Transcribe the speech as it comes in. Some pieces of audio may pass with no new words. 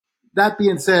that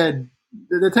being said,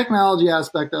 the technology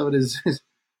aspect of it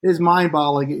is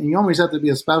mind-boggling, and you always have to be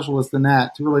a specialist in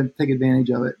that to really take advantage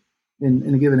of it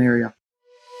in a given area.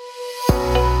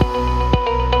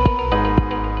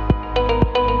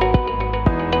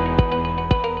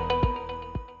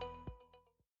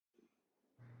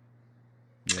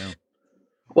 Yeah.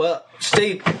 Well,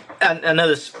 Steve, I know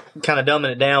this kind of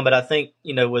dumbing it down, but I think,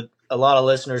 with a lot of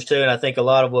listeners too, and I think a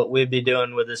lot of what we'd be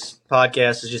doing with this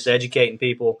podcast is just educating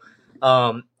people.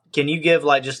 Can you give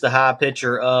like just the high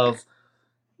picture of,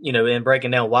 in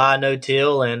breaking down why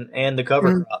no-till and the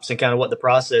cover crops and kind of what the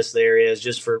process there is,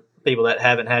 just for people that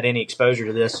haven't had any exposure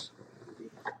to this?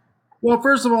 Well,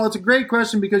 first of all, it's a great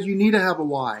question because you need to have a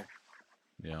why.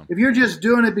 Yeah. If you're just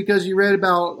doing it because you read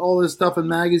about all this stuff in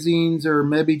magazines, or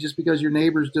maybe just because your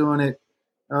neighbor's doing it,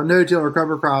 no-till or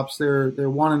cover crops, they're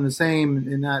one and the same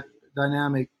in that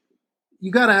dynamic.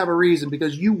 You got to have a reason,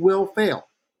 because you will fail.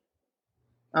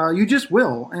 You just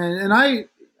will. And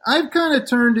I've kind of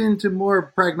turned into more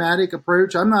pragmatic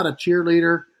approach. I'm not a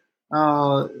cheerleader,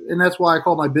 and that's why I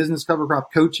call my business cover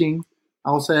crop coaching.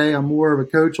 I'll say I'm more of a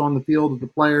coach on the field with the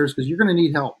players, because you're going to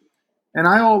need help. And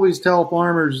I always tell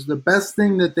farmers the best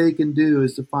thing that they can do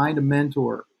is to find a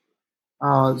mentor.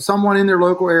 Someone in their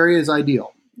local area is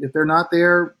ideal. If they're not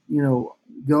there, go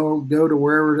to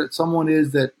wherever that someone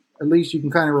is that at least you can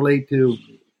kind of relate to.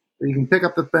 You can pick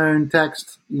up the phone,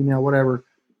 text, email, whatever.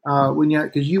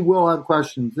 Because you will have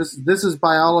questions. This is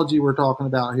biology we're talking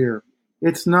about here.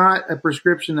 It's not a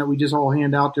prescription that we just all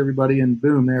hand out to everybody and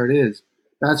boom, there it is.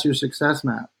 That's your success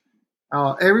map.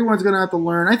 Everyone's going to have to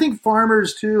learn. I think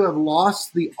farmers, too, have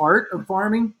lost the art of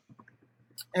farming.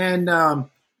 And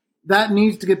that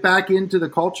needs to get back into the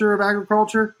culture of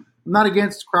agriculture. I'm not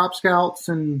against crop scouts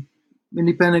and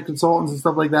independent consultants and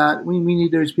stuff like that. We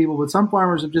need those people. But some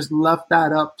farmers have just left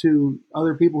that up to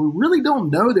other people who really don't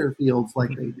know their fields like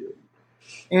they do.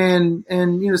 And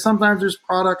sometimes there's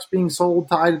products being sold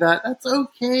tied to that. That's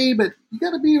okay, but you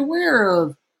got to be aware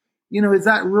of, is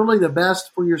that really the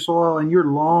best for your soil and your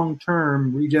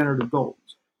long-term regenerative goals?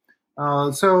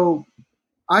 So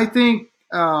I think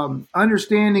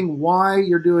understanding why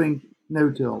you're doing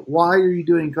no-till, why are you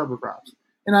doing cover crops?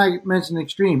 And I mentioned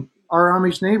extreme. Our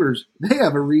Amish neighbors, they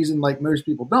have a reason like most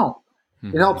people don't.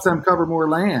 It helps them cover more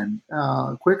land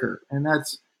quicker, and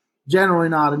that's generally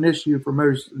not an issue for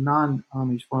most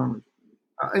non-Amish farmers.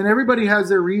 And everybody has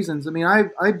their reasons. I mean,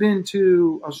 I've been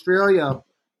to Australia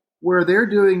where they're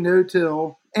doing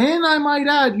no-till, and I might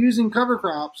add using cover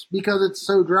crops because it's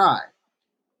so dry.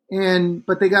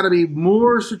 But they got to be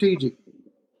more strategic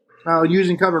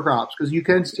using cover crops, because you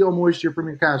can steal moisture from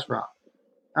your cash crop.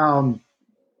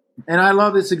 And I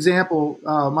love this example.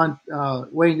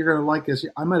 Wayne, you're going to like this.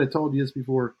 I might have told you this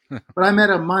before, but I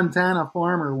met a Montana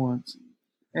farmer once,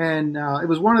 and it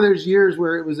was one of those years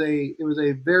where it was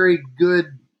a very good,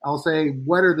 I'll say,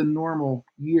 wetter than normal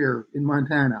year in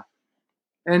Montana.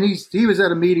 And he was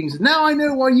at a meeting. He said, "Now I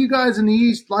know why you guys in the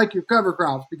East like your cover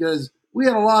crops, because we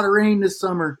had a lot of rain this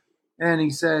summer." And he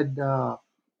said,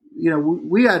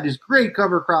 we had this great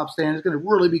cover crop stand. It's going to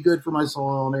really be good for my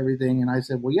soil and everything. And I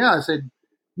said, well, yeah. I said,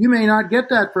 you may not get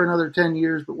that for another 10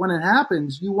 years, but when it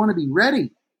happens, you want to be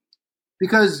ready,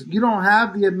 because you don't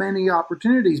have the many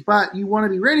opportunities, but you want to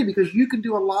be ready because you can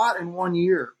do a lot in 1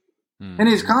 year. And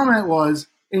his comment was,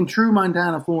 in true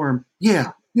Montana form,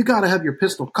 yeah, you got to have your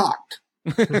pistol cocked.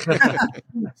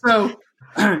 So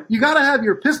you got to have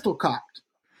your pistol cocked,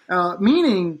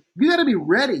 meaning you got to be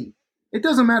ready. It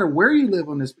doesn't matter where you live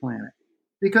on this planet,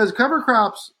 because cover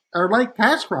crops are like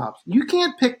cash crops. You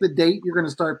can't pick the date you're going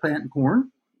to start planting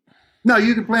corn. No,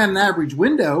 you can plant an average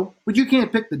window, but you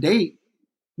can't pick the date.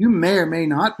 You may or may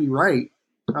not be right.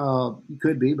 You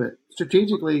could be, but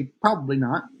strategically, probably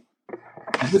not.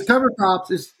 With cover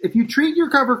crops, if you treat your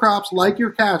cover crops like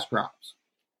your cash crops,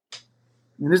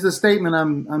 and this is a statement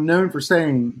I'm known for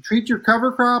saying, treat your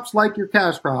cover crops like your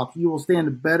cash crops, you will stand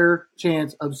a better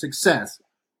chance of success.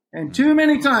 And too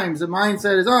many times the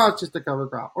mindset is, oh, it's just a cover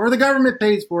crop, or the government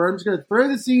pays for it. I'm just going to throw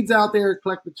the seeds out there,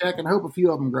 collect the check, and hope a few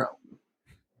of them grow.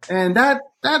 And that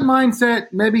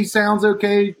mindset maybe sounds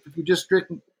okay if you're just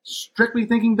strictly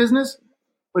thinking business.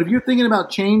 But if you're thinking about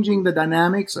changing the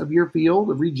dynamics of your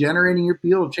field, of regenerating your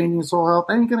field, of changing the soil health,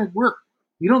 that ain't going to work.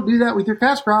 You don't do that with your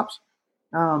cash crops.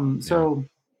 So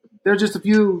there's just a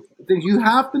few things. You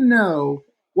have to know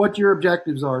what your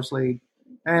objectives are, Slade.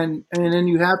 And then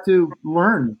you have to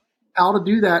learn how to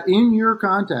do that in your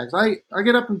context. I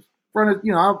get up in front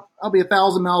of, I'll be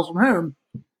 1,000 miles from home,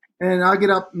 and I'll get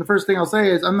up, and the first thing I'll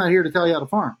say is, I'm not here to tell you how to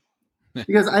farm,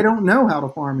 because I don't know how to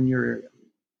farm in your area.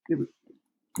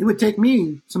 It would take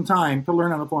me some time to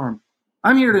learn how to farm.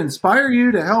 I'm here to inspire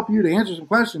you, to help you, to answer some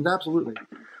questions. Absolutely.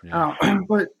 Yeah.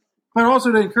 But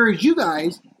also to encourage you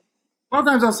guys. A lot of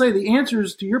times I'll say the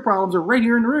answers to your problems are right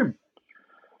here in the room.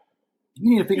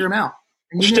 You need to figure them out.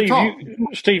 And you need to talk.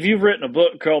 Steve, you've written a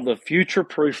book called The Future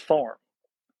Proof Farm.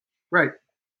 Right.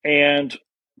 And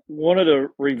one of the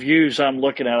reviews I'm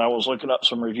looking at, I was looking up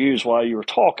some reviews while you were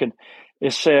talking.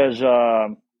 It says,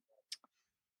 I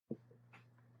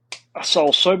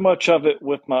saw so much of it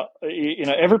with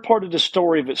every part of the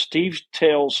story that Steve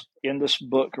tells in this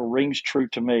book rings true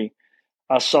to me.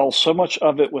 I saw so much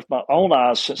of it with my own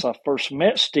eyes since I first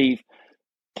met Steve,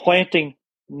 planting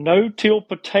no-till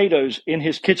potatoes in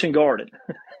his kitchen garden.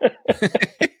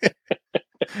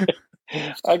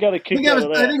 I got a kick out of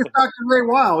that. I think it's Dr. Ray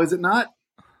Weil, is it not?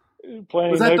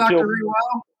 Planting Was that no-till. Dr. Ray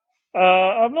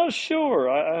Weil? I'm not sure.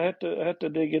 I have to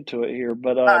dig into it here,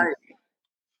 but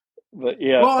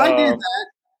yeah. Well, I did that.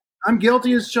 I'm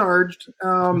guilty as charged,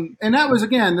 and that was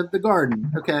again the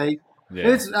garden. Okay,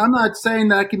 Yeah. I'm not saying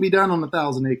that can be done on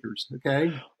 1,000 acres.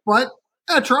 Okay, but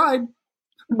I tried.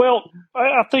 Well,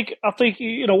 I think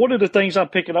one of the things I'm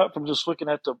picking up from just looking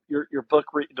at your book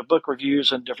the book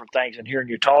reviews and different things and hearing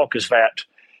you talk is that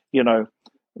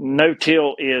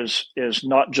no-till is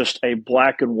not just a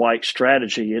black and white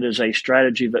strategy. It is a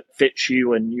strategy that fits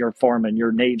you and your farm and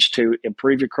your needs to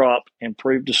improve your crop,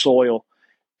 improve the soil,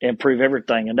 improve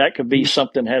everything. And that could be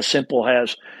something as simple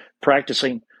as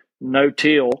practicing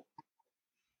no-till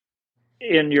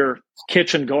in your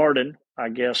kitchen garden, I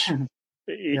guess.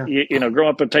 Yeah.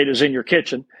 Growing potatoes in your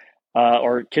kitchen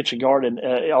or kitchen garden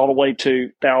all the way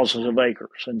to thousands of acres.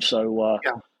 And so,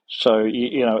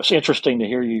 it's interesting to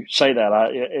hear you say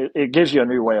that. It gives you a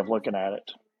new way of looking at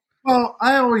it. Well,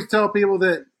 I always tell people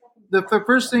that the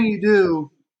first thing you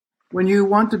do when you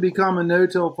want to become a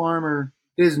no-till farmer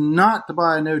is not to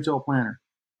buy a no-till planter.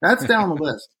 That's down the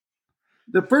list.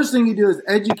 The first thing you do is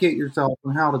educate yourself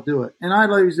on how to do it. And I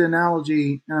use the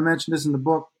analogy, and I mentioned this in the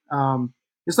book.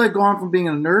 It's like going from being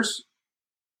a nurse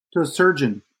to a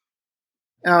surgeon.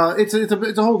 It's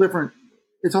a whole different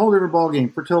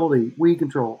ballgame. Fertility, weed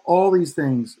control, all these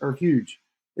things are huge.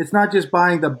 It's not just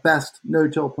buying the best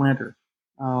no-till planter.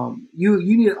 You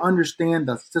need to understand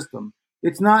the system.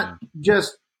 It's not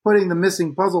just putting the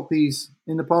missing puzzle piece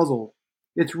in the puzzle.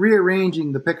 It's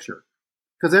rearranging the picture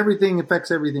because everything affects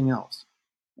everything else.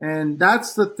 And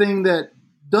that's the thing that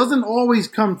doesn't always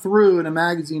come through in a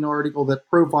magazine article that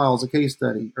profiles a case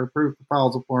study or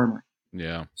profiles a farmer.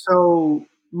 Yeah. So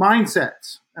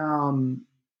mindsets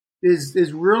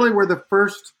is really where the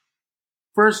first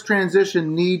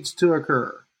transition needs to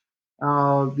occur.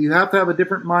 You have to have a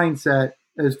different mindset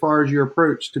as far as your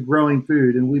approach to growing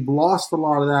food. And we've lost a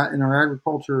lot of that in our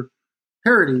agriculture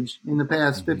heritage in the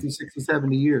past 50, 60,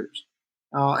 70 years.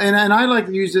 And I like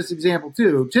to use this example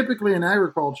too. Typically in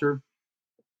agriculture,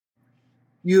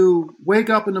 you wake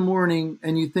up in the morning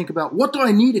and you think about, what do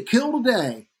I need to kill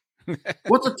today?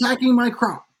 What's attacking my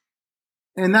crop?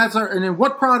 And and then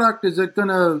what product is it going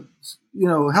to,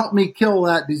 help me kill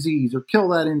that disease or kill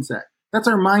that insect? That's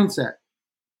our mindset.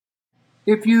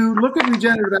 If you look at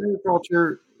regenerative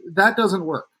agriculture, that doesn't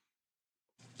work.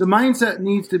 The mindset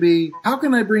needs to be, how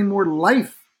can I bring more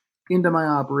life into my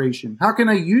operation? How can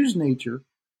I use nature?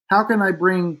 How can I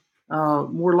bring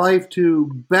more life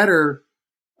to better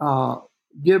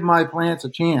give my plants a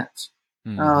chance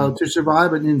to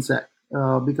survive an insect?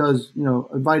 Because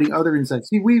inviting other insects.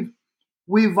 See,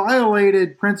 we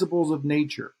violated principles of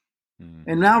nature,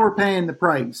 and now we're paying the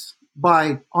price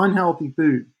by unhealthy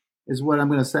food. Is what I'm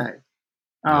going to say.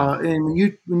 And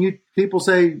when you people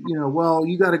say, well,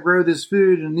 you got to grow this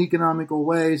food in an economical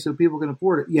way so people can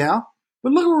afford it. Yeah,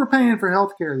 but look what we're paying for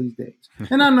healthcare these days.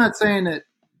 And I'm not saying that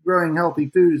growing healthy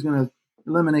food is going to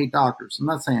eliminate doctors. I'm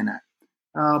not saying that.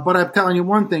 But I'm telling you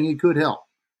one thing: it could help.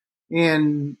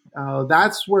 And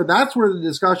that's where the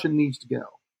discussion needs to go.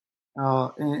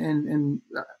 And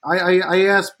I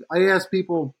ask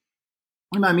people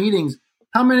in my meetings,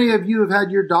 how many of you have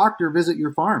had your doctor visit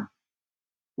your farm?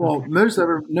 Well,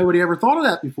 nobody ever thought of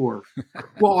that before.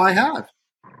 Well, I have.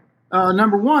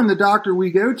 Number one, the doctor we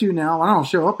go to now, I don't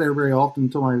show up there very often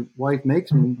until my wife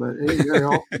makes me, but very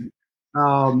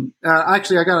often.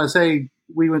 Actually, I gotta say,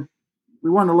 we wanted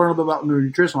to learn a bit about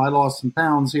nutrition. I lost some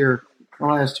pounds here the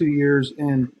last 2 years,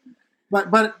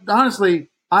 but honestly,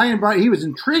 he was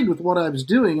intrigued with what I was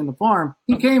doing in the farm.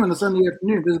 He came on a Sunday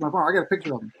afternoon to visit my farm. I got a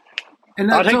picture of him.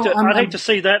 And I'd hate to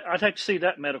see that. I'd hate to see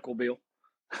that medical bill.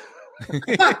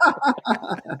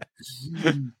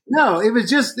 No, it's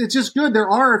just good. There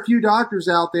are a few doctors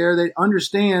out there that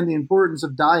understand the importance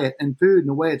of diet and food and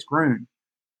the way it's grown.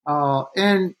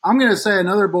 And I'm going to say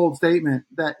another bold statement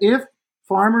that if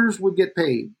farmers would get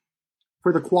paid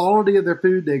for the quality of their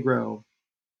food they grow,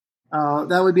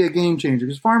 that would be a game changer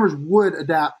because farmers would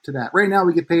adapt to that. Right now,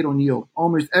 we get paid on yield.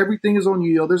 Almost everything is on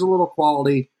yield. There's a little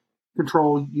quality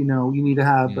control, you need to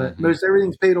have, but most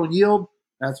everything's paid on yield.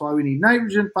 That's why we need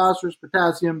nitrogen, phosphorus,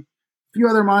 potassium, a few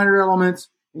other minor elements,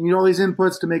 and you need all these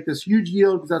inputs to make this huge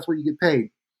yield because that's what you get paid.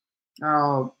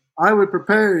 I would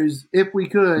propose, if we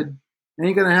could, it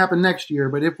ain't going to happen next year,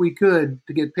 but if we could,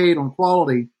 to get paid on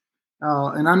quality.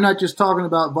 And I'm not just talking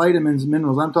about vitamins and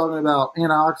minerals. I'm talking about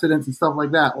antioxidants and stuff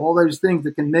like that. All those things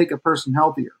that can make a person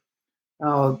healthier.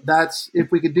 That's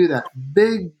if we could do that.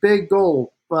 Big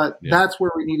goal, but that's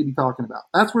where we need to be talking about.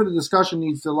 That's where the discussion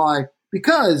needs to lie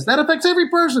because that affects every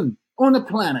person on the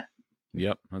planet.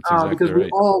 Yep, that's exactly because we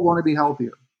right. all want to be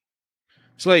healthier.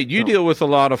 Slade, you deal with a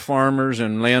lot of farmers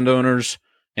and landowners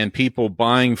and people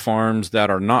buying farms that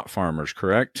are not farmers,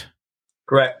 correct?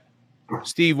 Correct.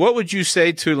 Steve, what would you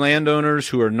say to landowners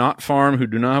who are not farm, who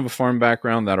do not have a farm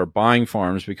background, that are buying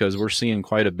farms? Because we're seeing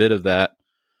quite a bit of that.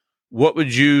 What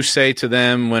would you say to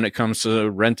them when it comes to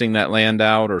renting that land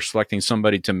out or selecting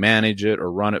somebody to manage it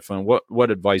or run it for them?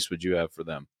 What advice would you have for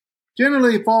them?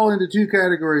 Generally fall into two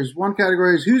categories. One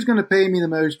category is who's going to pay me the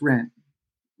most rent.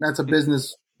 That's a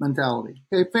business mentality.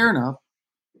 Okay, fair enough.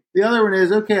 The other one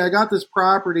is, okay, I got this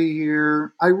property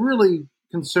here. I'm really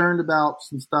concerned about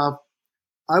some stuff.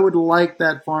 I would like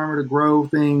that farmer to grow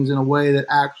things in a way that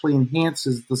actually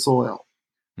enhances the soil.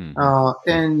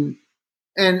 And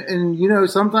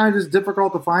sometimes it's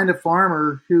difficult to find a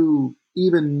farmer who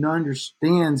even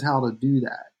understands how to do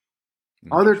that.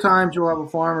 Other times you'll have a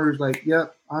farmer who's like,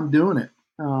 yep, I'm doing it.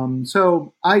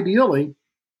 So ideally,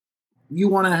 you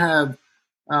want to have,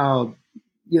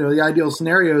 the ideal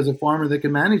scenario is a farmer that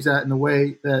can manage that in the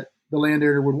way that the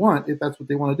landowner would want if that's what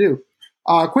they want to do.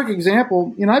 Quick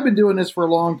example, I've been doing this for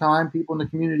a long time. People in the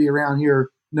community around here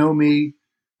know me.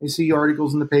 They see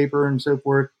articles in the paper and so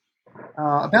forth.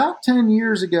 About 10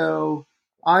 years ago,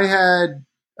 I had,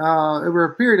 over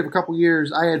a period of a couple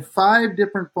years, I had 5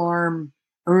 different farm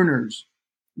owners,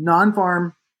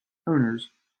 non-farm owners,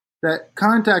 that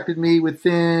contacted me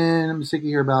within, I'm thinking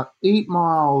here, about 8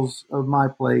 miles of my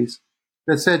place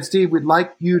that said, Steve, we'd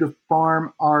like you to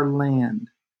farm our land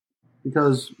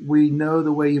because we know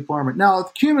the way you farm it. Now,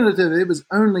 cumulative, it was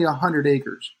only 100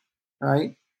 acres,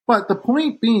 right? But the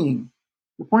point being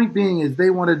is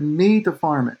they wanted me to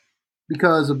farm it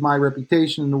because of my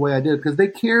reputation and the way I did it, because they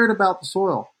cared about the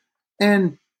soil.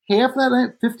 And half that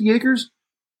land, 50 acres,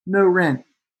 no rent.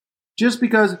 Just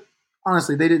because,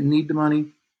 honestly, they didn't need the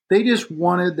money. They just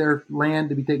wanted their land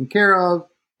to be taken care of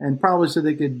and probably so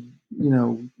they could,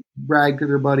 brag to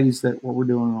their buddies that what we're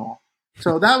doing and all.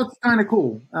 So that was kind of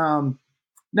cool.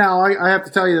 Now, I have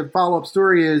to tell you the follow-up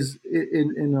story is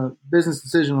in a business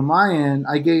decision on my end,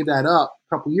 I gave that up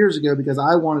a couple years ago because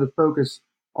I wanted to focus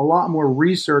a lot more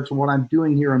research on what I'm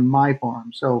doing here on my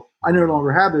farm. So I no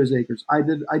longer have those acres. I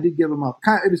did give them up.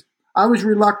 I was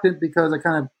reluctant because I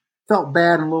kind of felt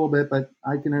bad a little bit, but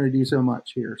I can only do so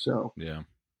much here. So yeah.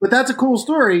 But that's a cool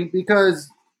story because,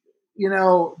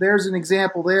 there's an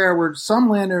example there where some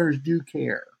landowners do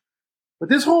care. But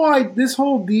this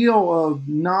whole deal of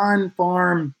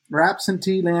non-farm or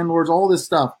absentee landlords, all this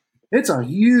stuff, it's a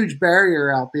huge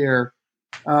barrier out there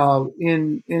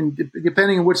in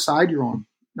depending on which side you're on.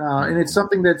 And it's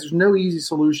something that there's no easy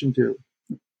solution to.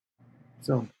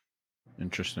 So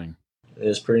interesting. It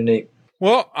is pretty neat.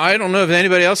 Well, I don't know if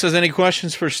anybody else has any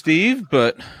questions for Steve,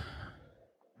 but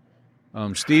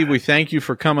Steve, we thank you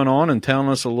for coming on and telling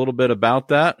us a little bit about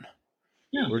that.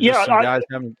 Yeah, we're just some guys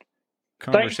having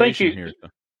conversation here.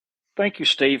 Thank you,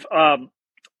 Steve. I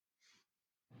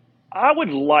would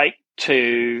like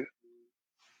to,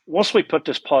 once we put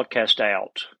this podcast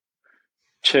out,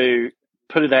 to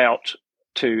put it out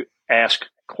to ask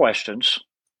questions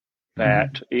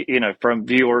that, from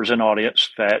viewers and audience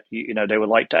that, they would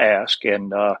like to ask,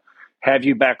 and have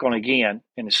you back on again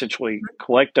and essentially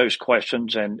collect those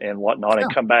questions and whatnot,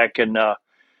 and come back and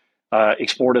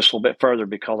explore this a little bit further,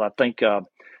 because I think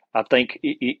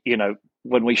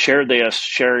when we share this,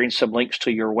 sharing some links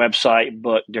to your website,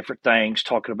 but different things,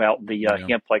 talking about the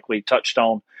hemp like we touched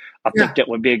on, I think that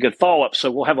would be a good follow-up.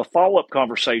 So we'll have a follow-up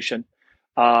conversation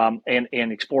and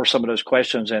explore some of those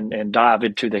questions and dive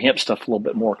into the hemp stuff a little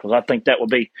bit more, because I think that would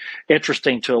be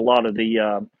interesting to a lot of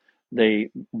the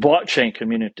blockchain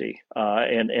community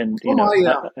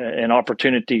and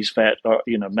opportunities that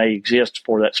may exist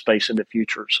for that space in the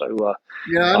future. So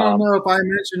I don't know if I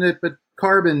mentioned it, but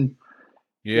carbon.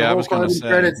 Yeah, I was going to say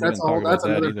credits. That's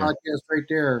another podcast right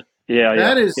there.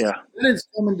 That is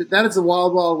coming. That is the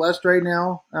wild west right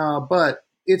now, but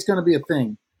it's going to be a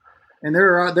thing. And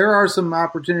there are some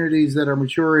opportunities that are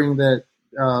maturing that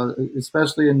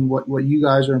especially in what you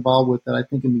guys are involved with, that I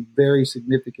think can be very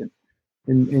significant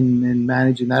in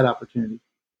managing that opportunity.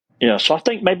 Yeah, so I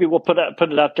think maybe we'll put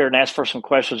it out there and ask for some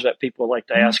questions that people like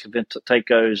to ask, and then to take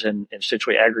those and since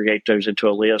we aggregate those into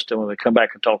a list, and when we come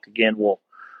back and talk again, we'll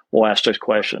ask those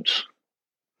questions.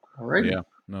 All right. Yeah.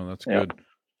 No, that's good.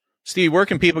 Steve, where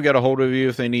can people get a hold of you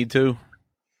if they need to?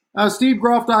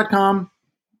 SteveGroff.com.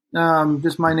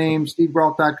 Just my name,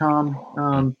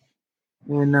 SteveGroff.com.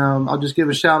 And I'll just give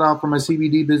a shout out for my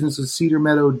CBD business is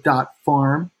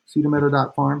CedarMeadow.farm.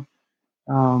 CedarMeadow.farm.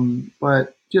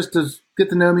 But just to get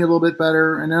to know me a little bit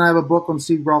better. And then I have a book on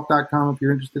SteveGroff.com. If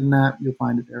you're interested in that, you'll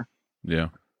find it there. Yeah.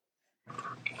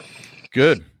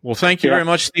 Good. Well, thank you very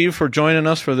much, Steve, for joining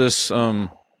us for this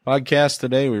podcast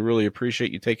today. We really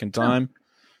appreciate you taking time.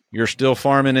 You're still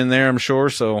farming in there, I'm sure,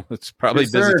 so it's probably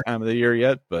busy time of the year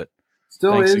yet, but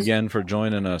thanks again for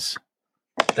joining us.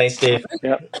 Thanks, Steve.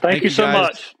 Yeah. Thank you so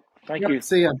much. Thank you.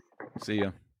 See ya. See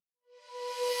ya.